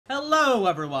Hello,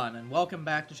 everyone, and welcome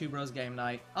back to Two Bros Game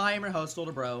Night. I am your host,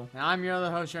 Older Bro. And I'm your other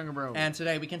host, Younger Bro. And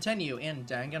today we continue in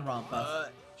Danganronpa.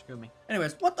 Screw me.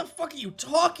 Anyways, what the fuck are you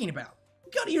talking about?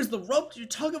 You gotta use the rope to do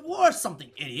tug of war or something,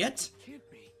 idiot!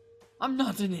 I'm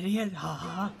not an idiot,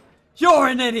 haha. You're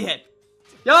an idiot!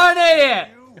 You're an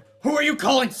idiot! Who are you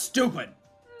calling stupid?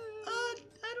 I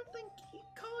don't think he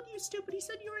called you stupid. He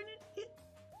said you were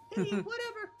an idiot,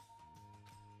 whatever.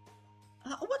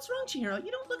 What's wrong, Chihiro?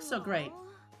 You don't look so great.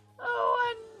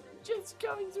 Oh, I'm just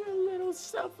going through a little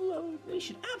self-loathing. You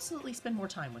should absolutely spend more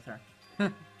time with her.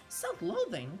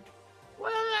 Self-loathing?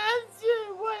 Well, that's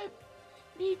what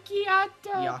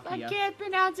Mikiata, I can't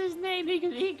pronounce his name,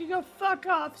 he could go fuck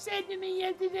off, said to me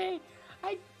yesterday.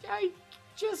 I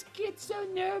just get so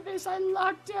nervous, I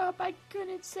locked up, I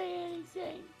couldn't say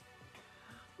anything.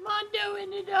 Mondo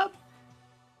ended up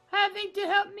having to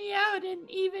help me out, and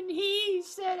even he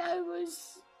said I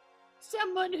was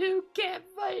someone who can't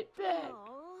fight back.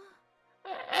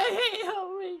 I hate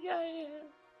how weak I am.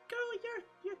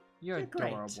 Girl, You're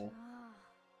adorable.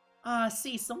 great.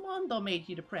 See, so Mondo made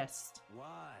you depressed. What?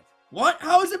 What?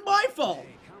 How is it my fault?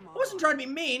 Hey, come on. I wasn't trying to be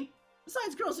mean.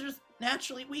 Besides, girls are just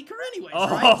naturally weaker anyways, Oh!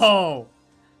 right?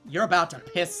 You're about to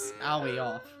piss Aoi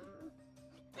off.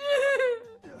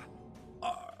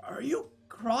 Are you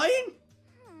crying?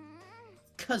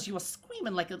 'Cause you were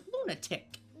screaming like a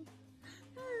lunatic.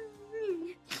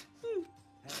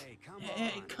 Hey, come on.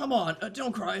 Hey, come on,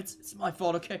 don't cry. It's my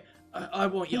fault, okay? I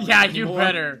won't yell. Yeah, at you you anymore.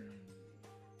 better.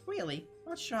 Really?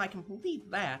 Not sure I can believe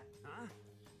that. Huh?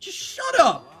 Just shut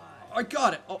up! I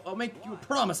got it. I'll make you a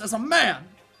promise as a man.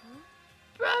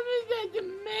 Promise as a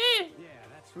man. Yeah,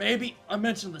 that's right. Maybe I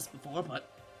mentioned this before, but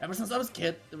ever since I was a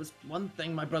kid, there was one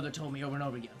thing my brother told me over and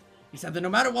over again. He said that no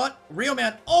matter what, a real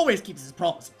man always keeps his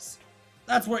promises.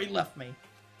 That's where he left me.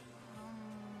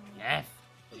 Yes.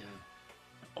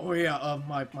 Oh yeah,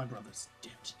 my brother's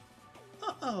dead.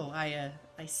 I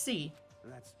see.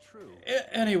 That's true.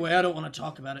 Anyway, I don't want to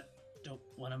talk about it. Don't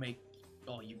want to make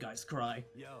all you guys cry.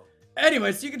 Yo.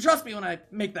 Anyways, you can trust me when I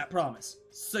make that promise.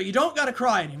 So you don't gotta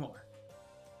cry anymore.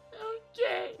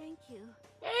 Okay. Thank you.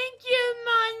 Thank you,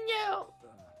 Mondo.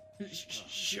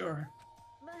 Sure.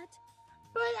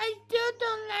 But I still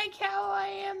don't like how I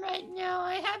am right now.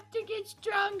 I have to get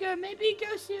stronger. Maybe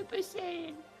go Super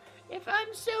Saiyan. If I'm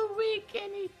so weak,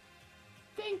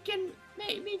 anything can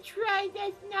make me try.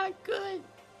 That's not good.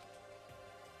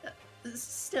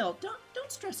 Still,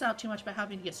 don't stress out too much about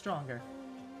having to get stronger.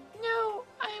 No,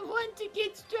 I want to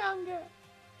get stronger.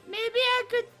 Maybe I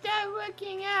could start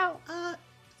working out.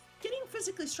 Getting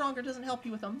physically stronger doesn't help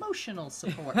you with emotional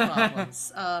support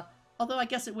problems. Although I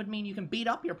guess it would mean you can beat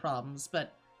up your problems,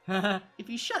 but if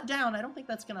you shut down, I don't think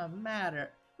that's gonna matter.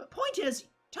 But point is,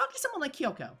 talk to someone like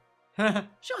Kyoko.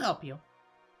 She'll help you.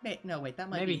 No, wait, that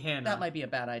might Maybe be Hina. that might be a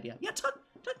bad idea. Yeah, talk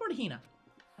more to Hina.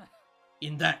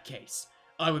 In that case,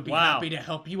 I would be Wow. happy to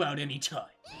help you out anytime.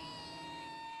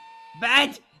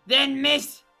 But then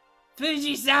Miss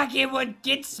Fujisaki would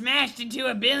get smashed into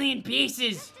a billion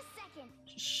pieces. just a second.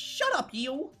 Shut up,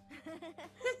 you!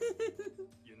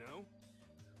 You know?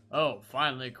 Oh,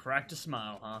 finally cracked a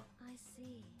smile, huh? I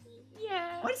see.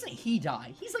 Yeah. Why doesn't he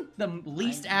die? He's like the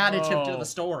least I additive to know. the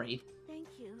story. Thank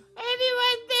you.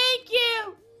 Everyone, thank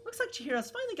you. Looks like Chihiro's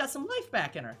finally got some life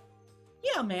back in her.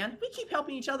 Yeah, man, if we keep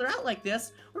helping each other out like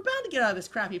this, we're bound to get out of this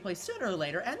crappy place sooner or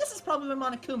later, and this is probably when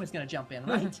Monokuma's gonna jump in,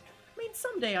 right? I mean,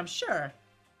 someday, I'm sure.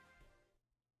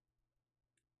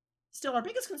 Still, our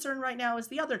biggest concern right now is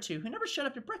the other two, who never showed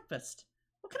up to breakfast.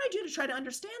 What can I do to try to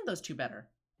understand those two better?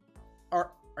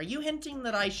 Are you hinting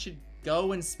that I should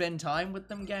go and spend time with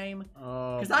them, game?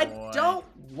 Oh, Because I don't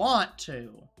want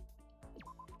to.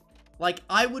 Like,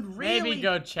 I would really... Maybe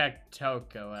go check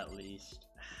Toko at least.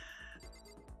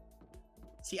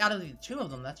 See, out of the two of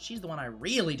them, she's the one I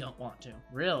really don't want to.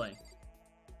 Really?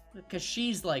 Because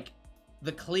she's, like,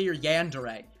 the clear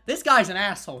Yandere. This guy's an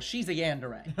asshole. She's a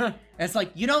Yandere. And it's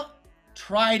like, you don't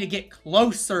try to get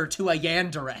closer to a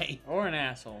Yandere. Or an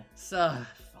asshole. So,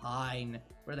 fine.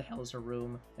 Where the hell is her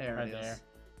room? There Right it is. there.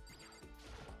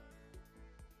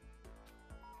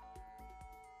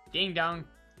 Ding dong.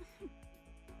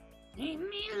 Leave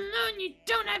me alone, you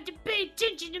don't have to pay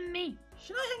attention to me.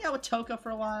 Should I hang out with Toko for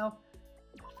a while?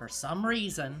 For some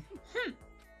reason.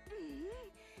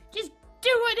 Just do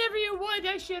whatever you want,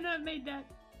 I shouldn't have made that.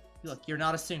 Look, you're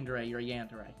not a tsundere, you're a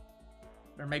Yandere.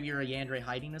 Or maybe you're a Yandere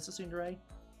hiding as a tsundere?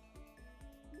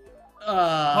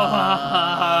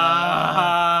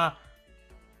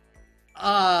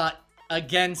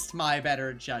 Against my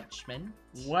better judgment.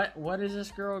 What is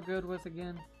this girl good with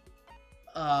again?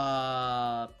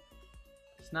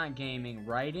 It's not gaming.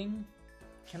 Writing?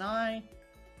 Can I?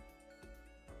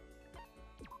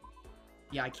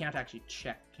 Yeah, I can't actually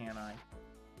check, can I?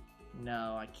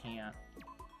 No, I can't.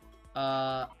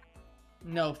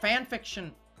 No,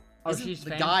 fanfiction. Oh, Isn't she's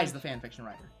the fanfic? guy's the fanfiction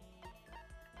writer.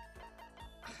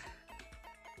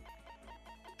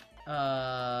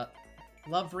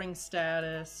 Love ring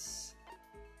status.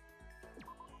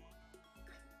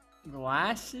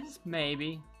 Glasses,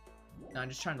 maybe. No, I'm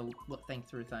just trying to think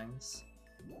through things.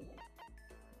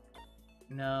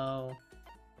 No.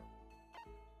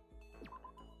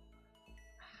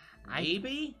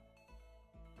 Maybe?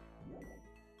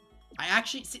 I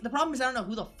actually... See, the problem is I don't know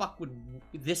who the fuck would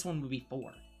this one would be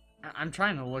for. I'm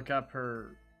trying to look up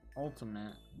her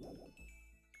ultimate.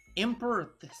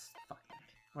 Emperor... This fucking...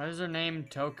 What is her name?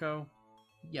 Toko?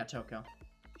 Yeah, Toko.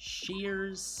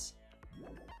 Shears...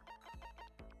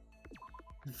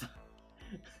 I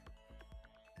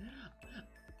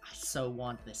so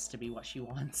want this to be what she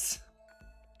wants.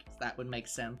 'Cause that would make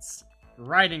sense.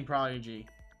 Writing prodigy.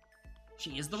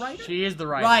 She is the writer? She is the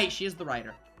writer. Right, she is the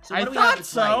writer. So what I do we have thought that's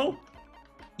so. writing?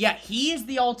 Yeah, he is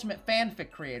the ultimate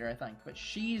fanfic creator, I think, but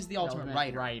she's the ultimate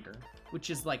writer. Which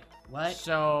is like, what?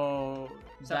 So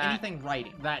Anything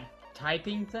writing. That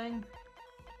typing thing?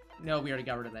 No, we already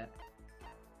got rid of that.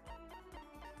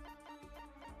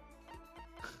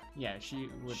 Yeah, she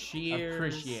would Shears.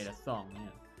 appreciate a thumb, yeah.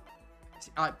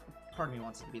 See, part of me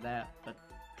wants it to be that, but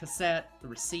cassette, the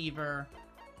receiver.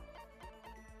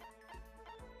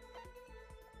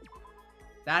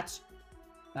 That's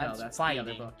no, that's the other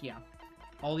fighting. book, yeah.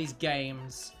 All these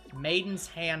games. Maiden's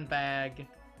handbag.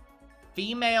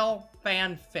 Female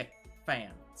fanfic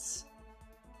fans.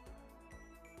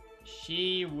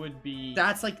 She would be...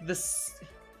 That's like this.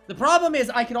 The problem is,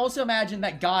 I can also imagine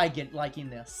that guy liking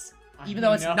this, even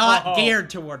though it's not geared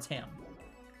towards him.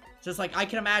 Just like I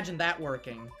can imagine that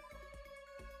working.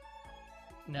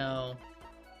 No.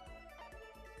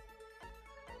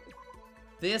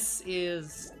 This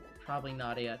is probably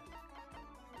not it.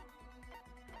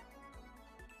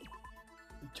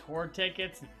 Tour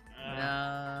tickets?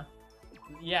 Nah.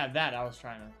 Yeah, that I was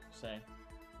trying to say.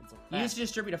 It's a fact. He used to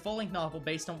distribute a full-length novel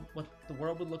based on what the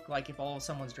world would look like if all of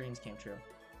someone's dreams came true.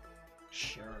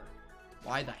 Sure.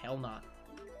 Why the hell not?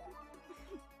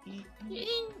 You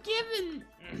ain't giving...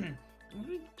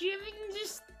 You're giving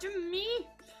this to me?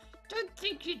 Don't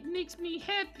think it makes me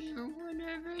happy or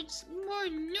whatever. It's more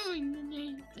annoying than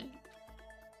anything.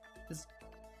 Does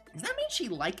that mean she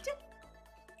liked it?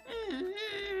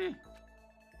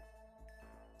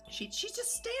 She's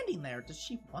just standing there. Does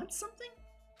she want something?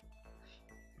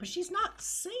 But she's not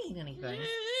saying anything.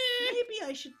 Maybe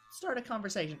I should start a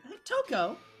conversation. Hey,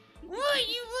 Toko! What?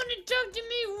 You want to talk to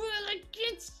me? Well, I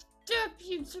can't stop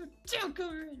you, so talk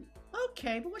already.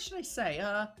 Okay, but what should I say?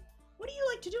 What do you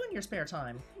like to do in your spare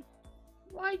time?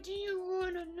 Why do you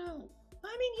want to know?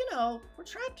 I mean, you know, we're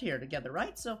trapped here together,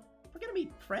 right? So, if we're gonna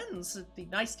be friends, it'd be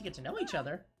nice to get to know each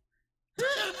other.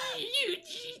 You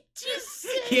just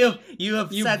said...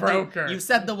 You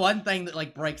said the one thing that,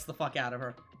 like, breaks the fuck out of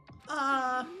her.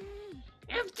 After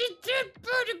that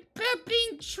part about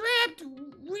being trapped,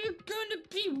 we're gonna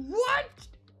be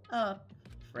what?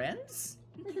 Friends?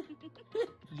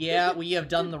 Yeah, we have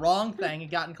done the wrong thing and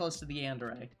gotten close to the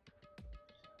Yandere.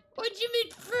 What do you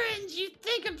mean friends? You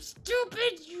think I'm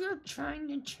stupid? You're trying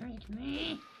to trick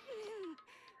me.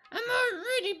 I'm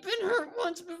already been hurt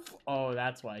once before. Oh,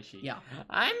 that's why she... Yeah.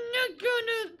 I'm not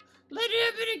gonna let it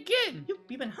happen again. You've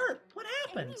been hurt. What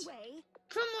happened? Anyway,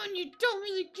 Come on, you don't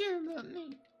really care about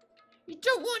me. You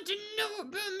don't want to know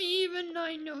about me, even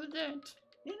I know that.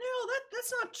 You know,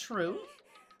 that's not true.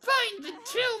 Fine, then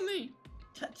tell me.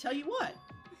 Tell you what?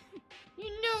 You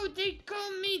know they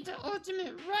call me the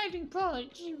ultimate writing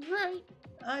prodigy,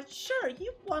 right? Sure,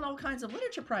 you've won all kinds of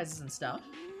literature prizes and stuff.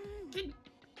 Then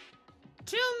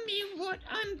tell me what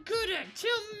I'm good at.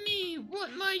 Tell me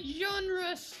what my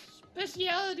genre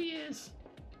speciality is.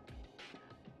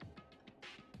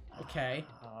 Okay.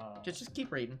 Just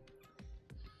keep reading.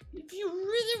 If you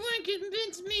really want to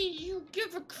convince me you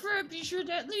give a crap, you should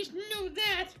at least know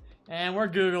that. And we're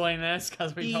Googling this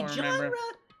because we The don't remember. genre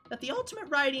that the ultimate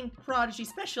writing prodigy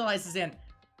specializes in.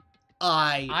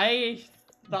 I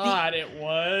thought it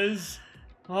was...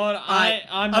 Hold on,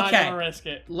 I'm not okay. gonna risk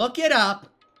it. Look it up.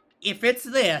 If it's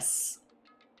this,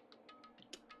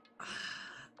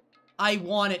 I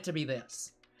want it to be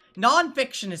this.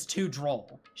 Non-fiction is too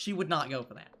droll. She would not go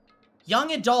for that.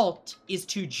 Young adult is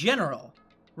too general.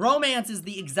 Romance is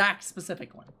the exact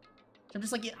specific one. So I'm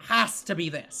just like, it has to be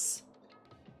this.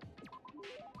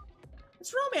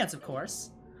 It's romance, of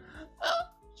course. Oh,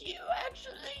 you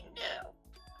actually know.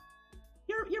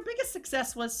 Your biggest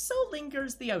success was So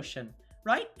Lingers the Ocean,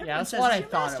 right? Yeah, that's says what it's I your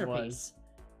thought it masterpiece.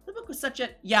 The book was such a...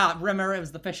 Yeah, remember, it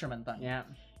was the fisherman thing. Yeah.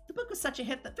 The book was such a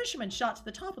hit that fishermen shot to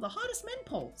the top of the hottest men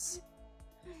polls.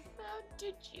 How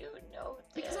did you know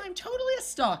that? Because I'm totally a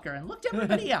stalker and looked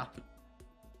everybody up.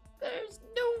 There's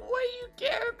no way you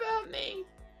care about me.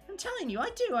 I'm telling you, I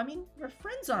do. I mean, we're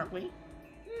friends, aren't we?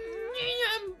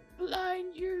 I'm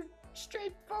blind. Your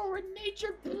straightforward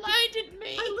nature blinded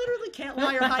me. I literally can't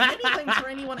lie or hide anything for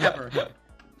anyone ever.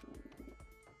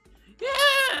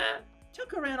 Yeah.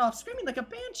 Toko ran off screaming like a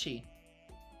banshee.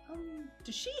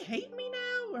 Does she hate me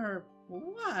now, or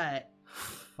what?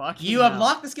 Fuck You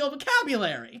unlocked the skill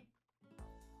vocabulary!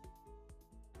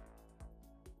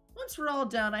 Once we're all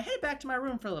done, I headed back to my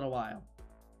room for a little while.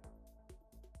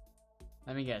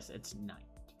 Let me guess, it's night.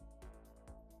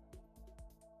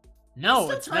 No,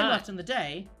 There's it's still time not. left in the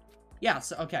day. Yeah,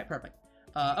 so, okay, perfect.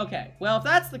 Okay, well, if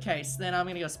that's the case, then I'm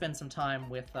gonna go spend some time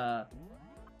with,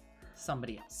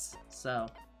 somebody else. So,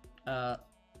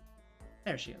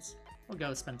 there she is. We'll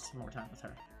go spend some more time with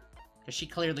her. Because she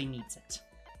clearly needs it.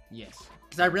 Yes.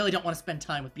 Because I really don't want to spend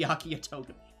time with Byakuya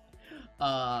Toga.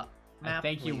 I Map,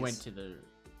 think you please. went to the...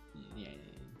 Yeah.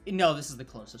 No, this is the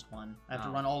closest one. I have to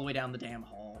Oh. run all the way down the damn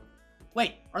hall.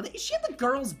 Wait, is she in the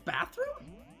girls'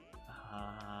 bathroom?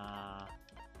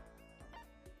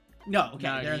 No, okay,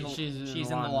 No, they're in the,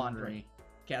 she's in the laundry.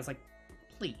 Okay, I was like,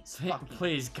 please, fuck me.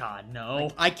 Please, God, no.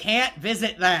 Like, I can't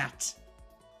visit that!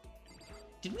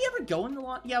 Did we ever go in the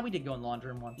laundry? Yeah, we did go in the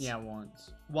laundry room once. Yeah,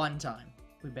 once. One time.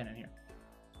 We've been in here.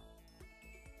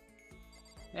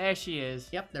 There she is.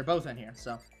 Yep, they're both in here,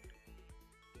 so.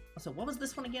 Also, what was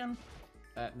this one again?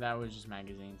 That was just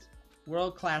magazines.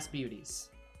 World-class beauties.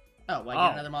 Oh, well, I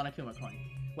get another Monokuma coin.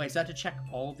 Wait, so I have to check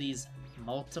all these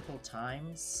multiple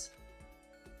times?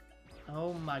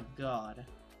 Oh my god.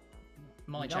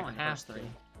 I'm only checking the first three.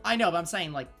 I know, but I'm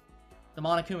saying, like, the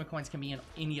Monokuma coins can be in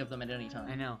any of them at any time.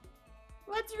 I know.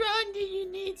 What's wrong? Do you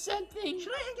need something?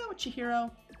 Should I hang out with Chihiro?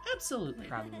 Absolutely.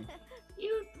 Probably.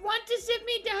 You want to sit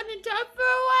me down and talk for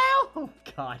a while? Oh,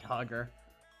 God, hugger.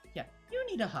 Yeah, you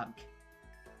need a hug.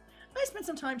 I spent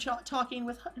some time talking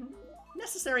with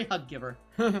necessary hug giver.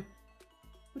 Would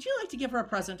you like to give her a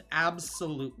present?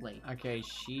 Absolutely. Okay,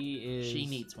 she is... She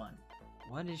needs one.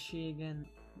 What is she again?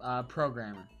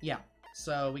 Programmer. Yeah.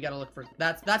 So we gotta look for...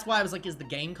 That's why I was like, is the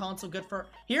game console good for her?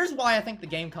 Here's why I think the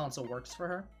game console works for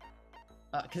her.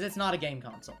 Because it's not a game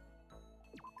console.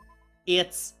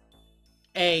 It's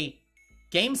a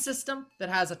game system that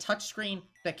has a touchscreen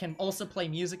that can also play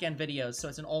music and videos, so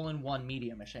it's an all-in-one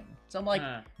media machine. So I'm like,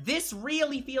 this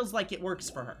really feels like it works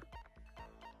for her.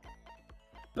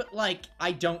 But, like,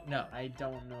 I don't know. I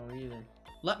don't know either.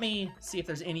 Let me see if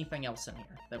there's anything else in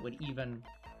here that would even...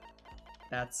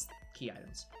 That's key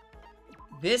items.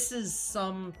 This is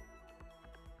some...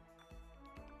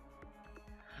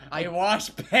 I wash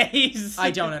base.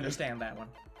 I don't understand that one.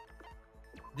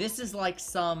 This is like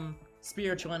some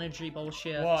spiritual energy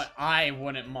bullshit. What? I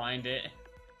wouldn't mind it.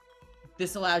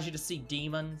 This allows you to see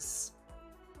demons.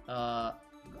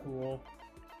 Cool.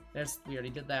 We already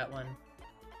did that one.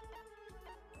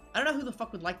 I don't know who the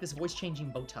fuck would like this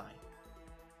voice-changing bow tie.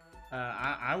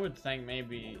 I would think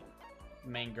maybe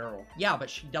main girl. Yeah, but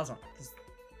she doesn't.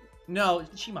 No,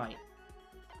 she might.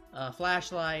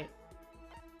 Flashlight.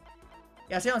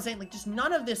 Yeah, see what I'm saying? Like, just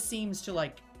none of this seems to,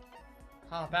 like,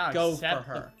 How about go accept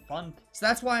for her. the fun? So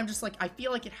that's why I'm just like, I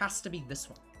feel like it has to be this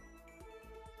one.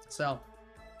 So,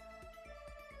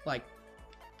 like,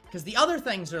 because the other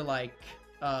things are like,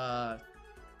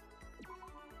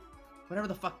 whatever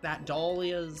the fuck that doll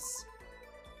is.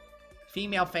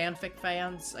 Female fanfic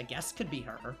fans, I guess could be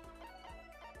her.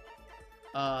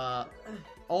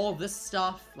 All this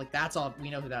stuff, like, that's all, we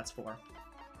know who that's for.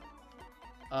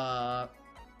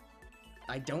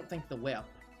 I don't think the whip.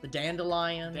 The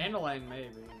dandelion. Dandelion,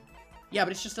 maybe. Yeah,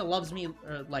 but it's just a loves me,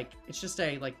 or like, it's just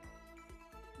a, like,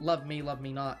 love me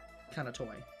not kind of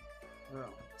toy. Oh.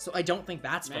 So I don't think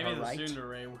that's for Maybe her, the right?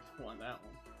 Tsundere would want that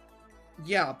one.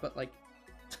 Yeah, but like,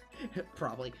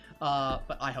 probably.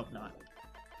 But I hope not.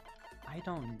 I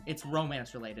don't... It's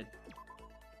romance related.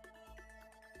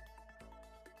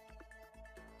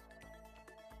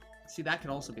 See, that could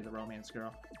also be the romance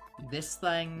girl. This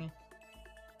thing,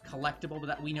 collectible, but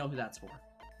that we know who that's for.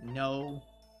 No.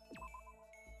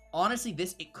 Honestly,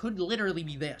 it could literally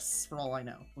be this, for all I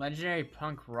know. Legendary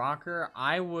punk rocker,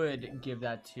 I would give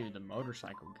that to the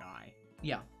motorcycle guy.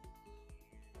 Yeah.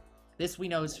 This we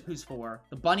know who's for.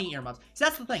 The bunny earmuffs. See,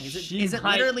 that's the thing. Is it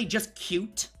might- literally just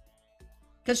cute?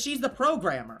 Because she's the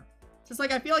programmer. So it's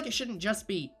like, I feel like it shouldn't just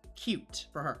be cute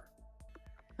for her.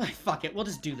 Fuck it, we'll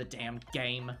just do the damn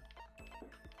game.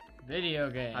 Video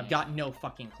game. I've got no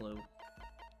fucking clue.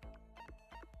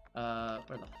 Where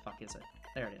the fuck is it?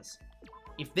 There it is.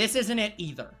 If this isn't it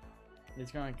either.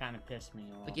 It's going to kind of piss me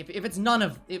off. Like, if it's none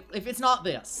of... If it's not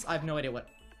this, I have no idea what...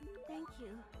 Thank you.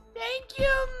 Thank you,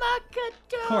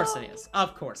 Makoto. Of course it is.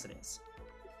 Of course it is.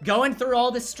 Going through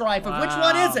all this strife of which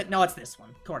one is it? No, it's this one.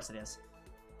 Of course it is.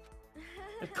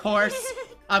 Of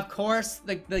course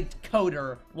the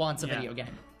coder wants a video game.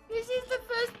 This is the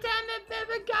first time I've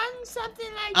ever gotten something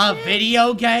like A this.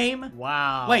 video game?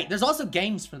 Wow. Wait, there's also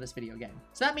games for this video game.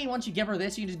 Does that mean once you give her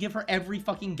this, you just give her every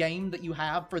fucking game that you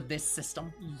have for this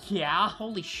system? Yeah.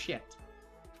 Holy shit.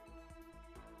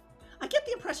 I get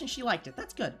the impression she liked it.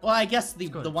 That's good. Well, I guess the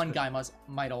one guy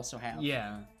might also have.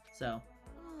 Yeah. So.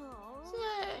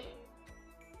 Say,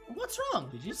 What's wrong?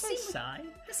 Did you say sigh?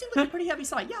 That seemed like a pretty heavy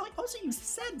sigh. Yeah, like, also you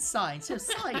said sigh instead of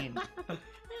sighing.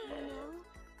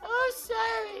 oh,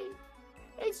 sorry.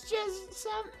 It's just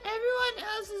everyone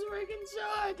else is working so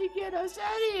hard to get us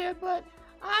out of here, but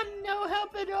I'm no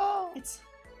help at all. It's...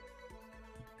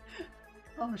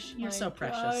 Oh, you're so God,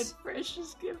 precious.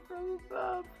 Precious gift from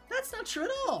above. That's not true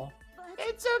at all.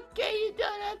 It's okay, you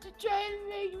don't have to try and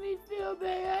make me feel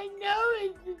bad. I know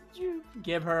it's the truth.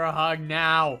 Give her a hug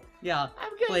now. Yeah,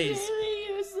 I'm please.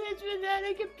 completely useless without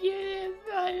a computer in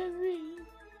front of me.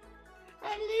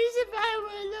 At least if I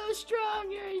were a little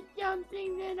stronger or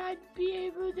something, then I'd be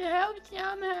able to help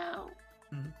somehow.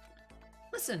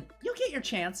 Listen, you'll get your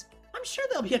chance. I'm sure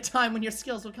there'll be a time when your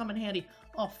skills will come in handy.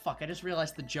 Oh, fuck, I just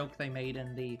realized the joke they made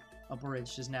in the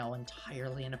abridged is now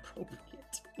entirely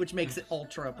inappropriate, which makes it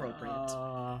ultra appropriate.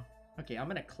 Okay, I'm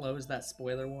gonna close that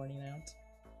spoiler warning out.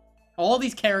 All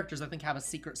these characters, I think, have a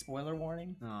secret spoiler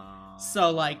warning.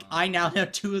 So, like, I now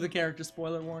have 2 of the character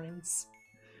spoiler warnings.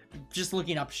 Just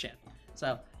looking up shit.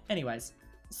 So, anyways.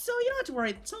 So, you don't have to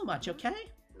worry so much, okay?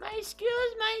 My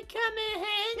skills might come in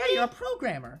handy. Yeah, you're a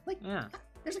programmer. Like, Yeah.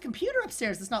 there's a computer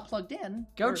upstairs that's not plugged in.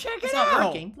 Go or check it's it not out.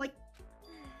 working. Like,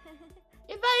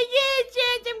 If I get a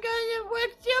chance, I'm going to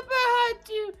work super hard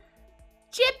to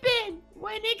chip in.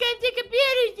 When it comes to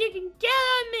computers, you can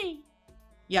count on me.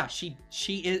 yeah,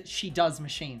 she does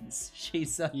machines.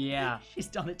 She's Yeah. she's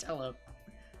Donatello.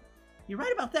 You're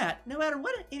right about that. No matter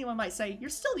what anyone might say, you're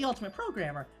still the ultimate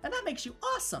programmer, and that makes you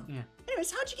awesome. Yeah.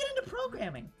 Anyways, how'd you get into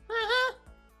programming? Uh-huh.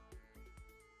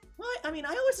 Well, I mean,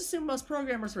 I always assumed most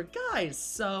programmers were guys,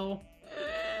 so...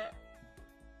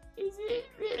 Is it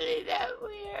really that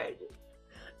weird?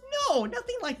 No,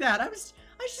 nothing like that. I was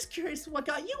just curious what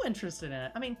got you interested in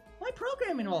it. I mean, why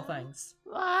programming of all things?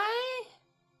 Why?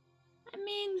 I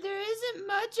mean, there isn't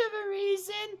much of a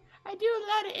reason. I do a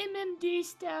lot of MMD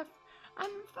stuff.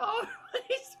 I'm always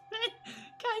been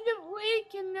kind of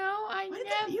weak, you know. Why did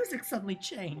that music suddenly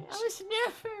change? I was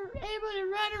never able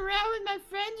to run around with my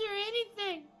friends or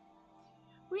anything.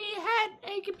 We had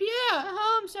a computer at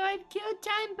home, so I'd kill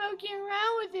time poking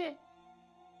around with it.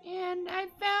 And I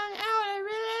found out I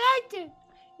really liked it.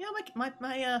 You know,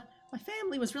 my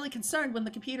family was really concerned when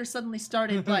the computer suddenly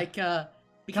started, like,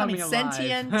 becoming Coming alive.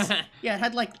 sentient. Yeah, it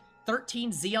had, like,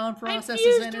 13 Xeon processors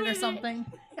fused in it or with it. something.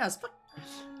 Yeah, it's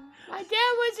My dad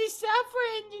was a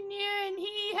software engineer, and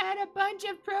he had a bunch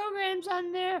of programs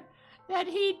on there that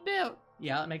he'd built.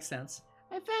 yeah, that makes sense.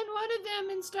 I found one of them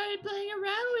and started playing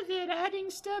around with it, adding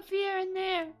stuff here and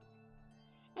there.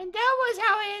 And that was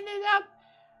how I ended up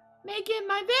making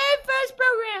my very first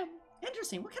program.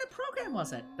 Interesting. What kind of program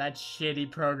was it? That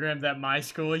shitty program that my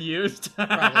school used.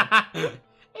 Probably.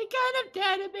 A kind of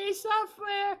database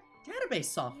software. Database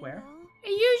software. A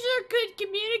user could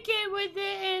communicate with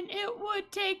it, and it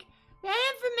would take that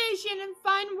information and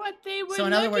find what they were So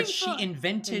in other looking words, for. she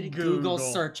invented Google.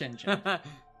 Google's search engine.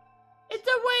 It's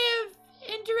a way of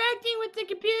interacting with the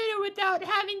computer without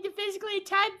having to physically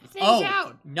type things Oh,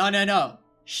 out. no.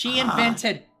 She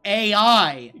invented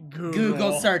AI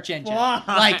Google search engine. Why?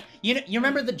 Like, you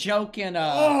remember the joke in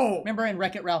Oh! remember in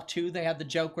Wreck-It Ralph 2 they had the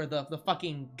joke where the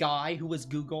fucking guy who was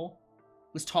Google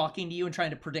was talking to you and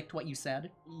trying to predict what you said?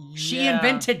 She Yeah.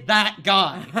 invented that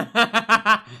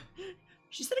guy.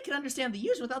 She said it could understand the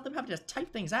user without them having to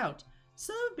type things out.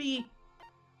 So it would be,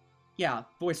 yeah,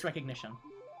 voice recognition.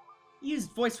 Use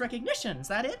voice recognition, is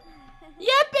that it?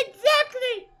 Yep,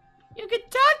 exactly. You could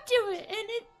talk to it, and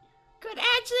it could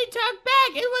actually talk back.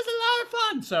 It was a lot of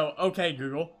fun. So, okay,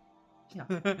 Google. Yeah.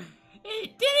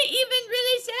 It didn't even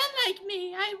really sound like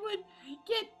me. I would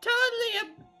get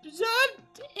totally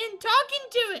absorbed in talking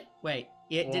to it. Wait,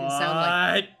 it didn't sound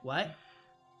like... What?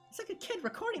 It's like a kid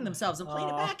recording themselves and playing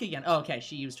it back again. Oh, okay,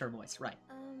 she used her voice, right.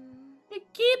 The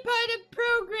key part of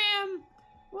program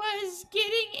was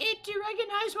getting it to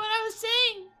recognize what I was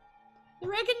saying. The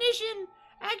recognition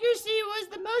accuracy was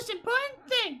the most important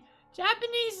thing.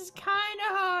 Japanese is kind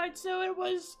of hard, so it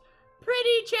was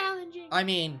pretty challenging. I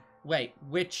mean, wait,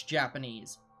 which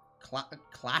Japanese?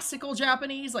 classical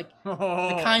Japanese, like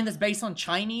Oh. the kind that's based on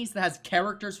Chinese that has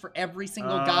characters for every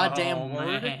single goddamn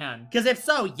word? Man. Because if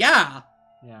so, yeah.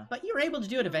 Yeah. But you were able to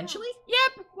do it eventually?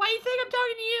 Yep. Why do you think I'm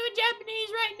talking to you in Japanese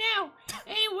right now?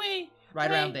 Anyway.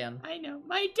 Right around then. I know.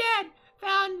 My dad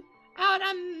found out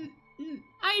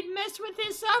I'd messed with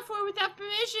his software without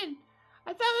permission.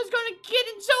 I thought I was going to get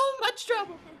in so much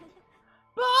trouble.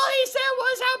 But all he said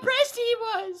was how pressed he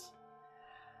was.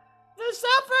 The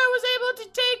software was able to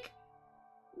take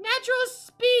natural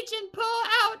speech and pull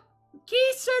out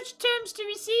key search terms to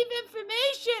receive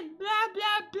information. Blah,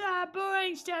 blah, blah.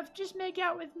 Boring stuff. Just make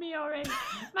out with me already.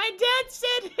 My dad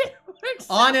said it works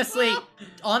so well.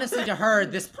 Honestly, to her,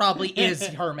 this probably is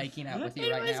her making out with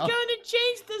you right now. It was going to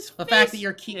change this The fact that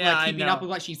you're keeping know. up with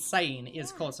what she's saying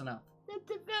is close enough. The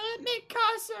development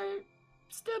costs are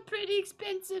still pretty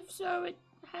expensive, so it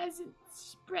hasn't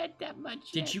spread that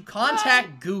much Did yet. you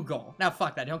contact Google? Now,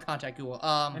 fuck that. Don't contact Google.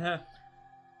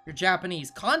 You're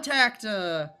Japanese. Contact,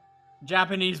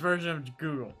 Japanese version of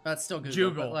Google. That's still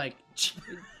Google. Joogle. But, like,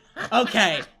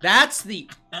 okay, that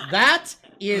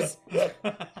is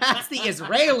the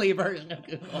Israeli version of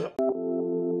Google.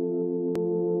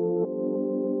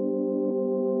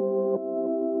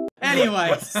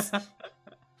 Anyways. Anyway,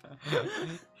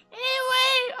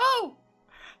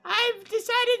 I've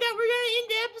decided that we're gonna end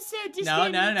the episode just No.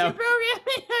 to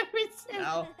programming episode.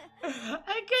 No.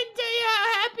 I couldn't tell you how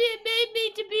happy it made me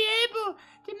to be able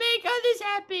to make others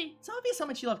happy. It's obvious how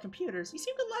much you love computers. You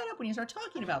seem to light up when you start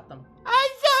talking about them.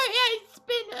 I'm sorry, I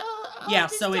spent all Yeah,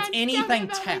 this so it's time anything talking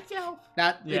about tech. myself.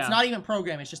 Yeah. It's not even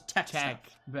programming, it's just tech stuff.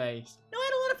 Tech-based. No, I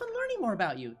had a lot of fun learning more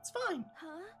about you. It's fine. Huh?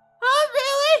 Oh,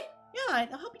 really? Yeah,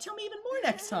 I hope you tell me even more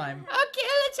next time. Okay,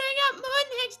 let's hang out more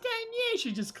next time. Yay.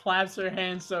 She just claps her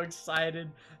hands so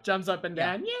excited, jumps up and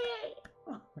Yeah. down. Yay!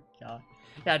 Oh my god.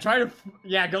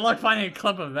 Yeah, good luck finding a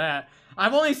clip of that.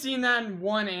 I've only seen that in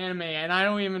one anime, and I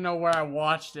don't even know where I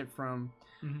watched it from.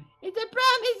 It's a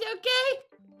promise, okay?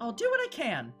 I'll do what I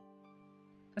can.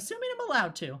 Assuming I'm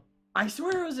allowed to. I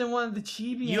swear it was in one of the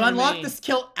chibi You anime. unlocked the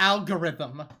skill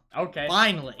algorithm. Okay.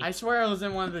 Finally. I swear it was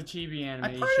in one of the chibi anime. I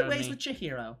you parted showed ways me. with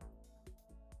Chihiro.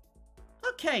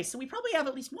 Okay, so we probably have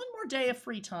at least one more day of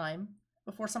free time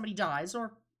before somebody dies,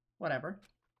 or whatever.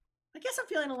 I guess I'm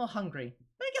feeling a little hungry.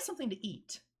 But I get something to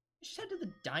eat. I should head to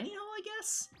the dining hall, I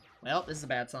guess? Well, this is a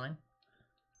bad sign.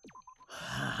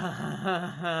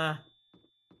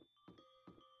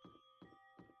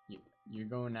 You're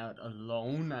going out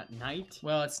alone at night?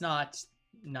 Well, it's not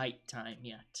nighttime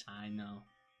yet. I know.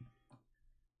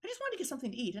 I just wanted to get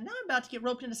something to eat, and now I'm about to get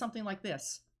roped into something like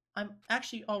this. I'm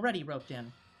actually already roped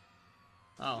in.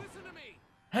 Oh. Listen to me.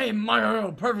 Hey,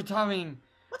 Mario, perfect timing.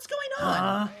 What's going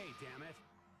on? Hey, damn it.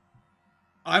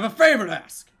 I have a favor to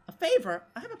ask. A favor?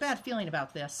 I have a bad feeling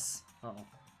about this. Oh.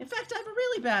 In fact, I have a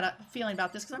really bad feeling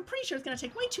about this because I'm pretty sure it's going to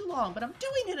take way too long, but I'm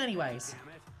doing it anyways.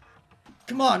 Damn it.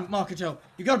 Come on, Makoto.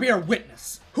 You gotta be our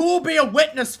witness. Who will be a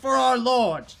witness for our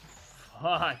Lord?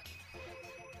 Fuck.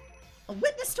 A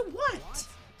witness to what? This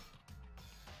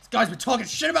guy's been talking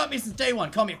shit about me since day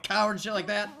one. Call me a coward and shit like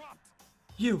that.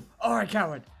 You are a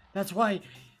coward. That's why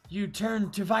you turn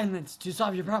to violence to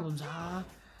solve your problems, huh?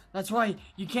 That's why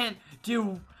you can't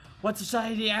do what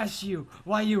society asks you.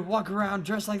 Why you walk around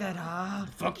dressed like that, huh?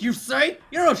 Fuck you say?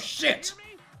 You don't know shit.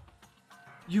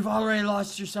 You've already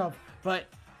lost yourself, but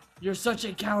you're such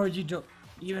a coward you don't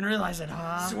even realize it,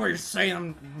 huh? So what you're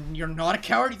saying? You're not a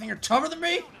coward? You think you're tougher than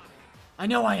me? I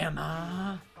know I am,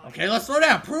 huh? Okay, let's slow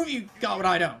down. Prove you got what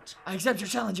I don't. I accept your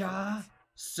challenge, huh?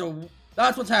 So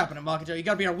that's what's happening, Makoto. You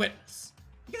gotta be our witness.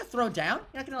 You gonna throw down?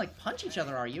 You're not gonna like punch each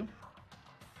other, are you?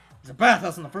 There's a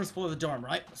bathhouse on the first floor of the dorm,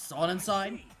 right? A sauna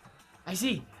inside. I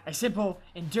see. A simple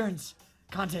endurance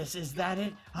contest. Is that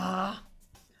it?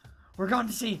 We're going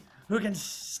to see who can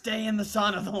stay in the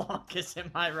sauna the longest.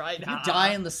 Am I right? If you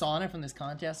die in the sauna from this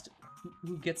contest,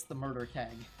 who gets the murder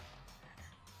tag?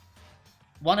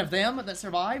 One of them that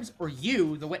survives, or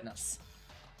you, the witness?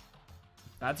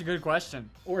 That's a good question.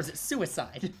 Or is it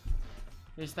suicide?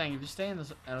 Here's the thing, if you stay in the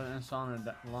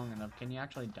sauna long enough, can you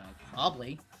actually die?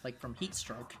 Probably. Like from heat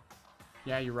stroke.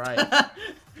 Yeah, you're right.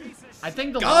 I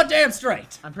think the Goddamn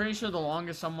straight! I'm pretty sure the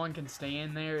longest someone can stay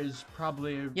in there is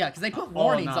probably Yeah, because they put all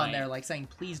warnings on night. there, like saying,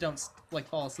 please don't, like,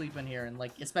 fall asleep in here, and,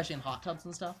 like, especially in hot tubs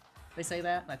and stuff. They say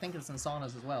that, and I think it's in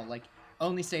saunas as well. Like,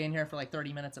 only stay in here for, like,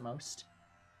 30 minutes at most.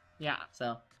 Yeah,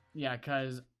 So, yeah,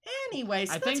 because anyways,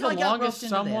 I that's think how the I got longest roped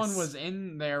into someone this. was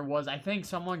in there was, I think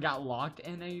someone got locked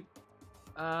in a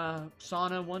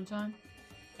sauna one time,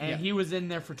 and Yeah. he was in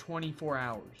there for 24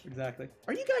 hours. Exactly.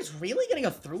 Are you guys really gonna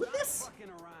go through with this? Fucking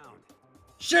around.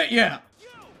 Shit, yeah!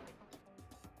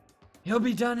 He'll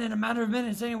be done in a matter of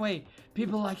minutes anyway.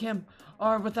 People like him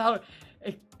are without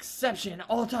exception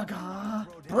all talk.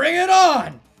 Bring it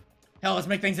on! Hell, let's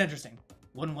make things interesting.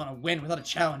 Wouldn't want to win without a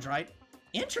challenge, right?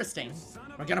 Interesting.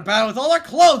 We're gonna battle with all our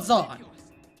clothes on!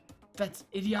 That's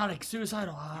idiotic,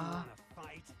 suicidal.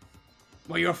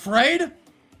 Were you afraid?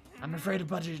 I'm afraid of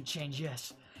budget change,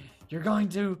 yes. You're going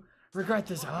to regret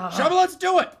this. Shove it, let's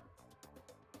do it!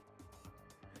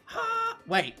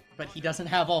 Wait, but he doesn't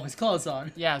have all of his clothes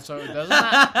on. Yeah, so doesn't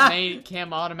that make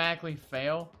him automatically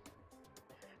fail?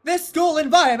 This school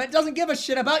environment doesn't give a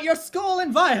shit about your school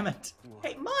environment!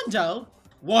 Hey, Mondo!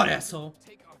 What, asshole?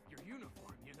 Take off your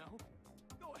uniform, you know?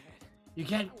 Go ahead. You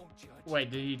can't... I won't judge. Wait,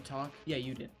 did he talk? Yeah,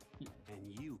 you did.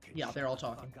 And you can Yeah, they're all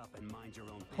shut the talking. fuck up and mind your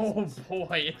own Oh business. boy,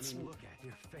 I it's... mean, look at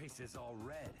your face is all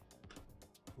red.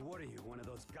 What are you, one of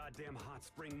those goddamn hot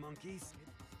spring monkeys?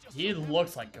 He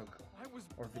looks like Goku. I was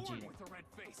Or born Vegeta. with a red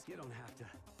face. You don't have to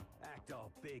act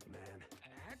all big, man.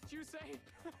 Act, you say?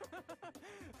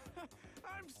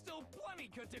 I'm still plenty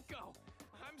good to go.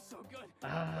 I'm so good.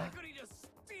 I could eat a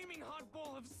steaming hot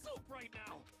bowl of soup right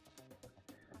now.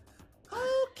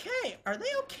 Okay, are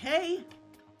they okay?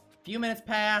 A few minutes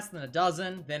pass, then a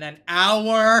dozen, then an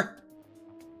hour.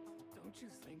 Don't you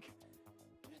think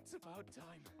it's about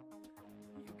time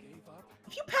you gave up?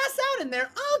 If you pass out in there,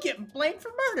 I'll get blamed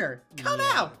for murder. Come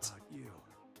out. About you.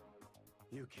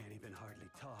 You can't even hardly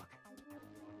talk.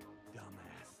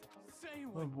 Dumbass. Say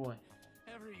Oh boy.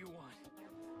 whatever you want.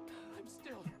 I'm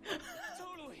still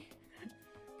totally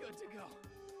good to go.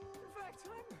 In fact,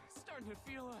 I'm starting to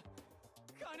feel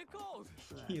kind of cold.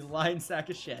 You lying sack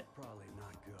of shit. Probably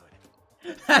not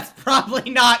good. That's probably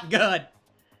not good.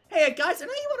 Hey guys, I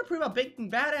know you want to prove how big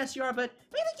and badass you are, but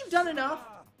I think you've done enough.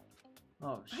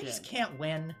 Oh I just shit. can't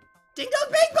win. Ding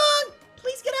dong bing bong!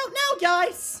 Please get out now,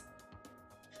 guys!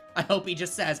 I hope he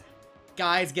just says,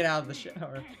 guys, get out of the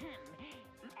shower.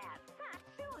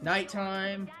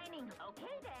 Nighttime.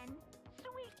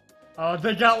 Oh,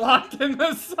 they got locked in the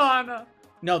sauna.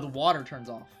 No, the water turns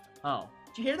off. Oh.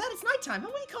 Did you hear that? It's nighttime. How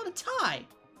will you call it a tie?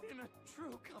 In a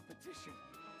true competition,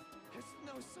 there's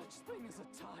no such thing as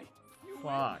a tie. You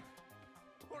Fuck.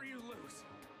 win or you lose.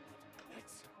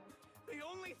 That's the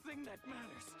only thing that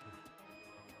matters.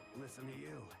 Listen to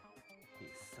you, you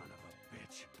son of a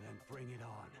bitch. Then bring it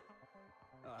on.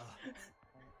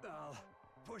 I'll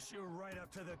push you right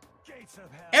up to the gates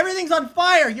of hell. Everything's on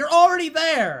fire! You're already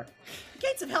there!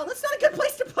 Gates of hell, that's not a good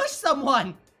place to push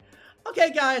someone!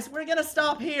 Okay, guys, we're gonna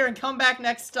stop here and come back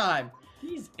next time.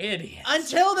 These idiots.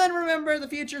 Until then, remember, the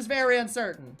future's very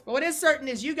uncertain. But what is certain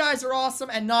is you guys are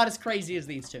awesome and not as crazy as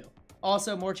these two.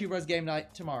 Also, more Two Bros Game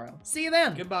Night tomorrow. See you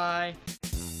then! Goodbye.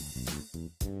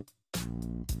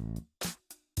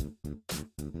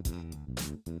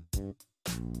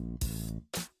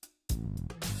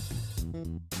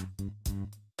 Thank you.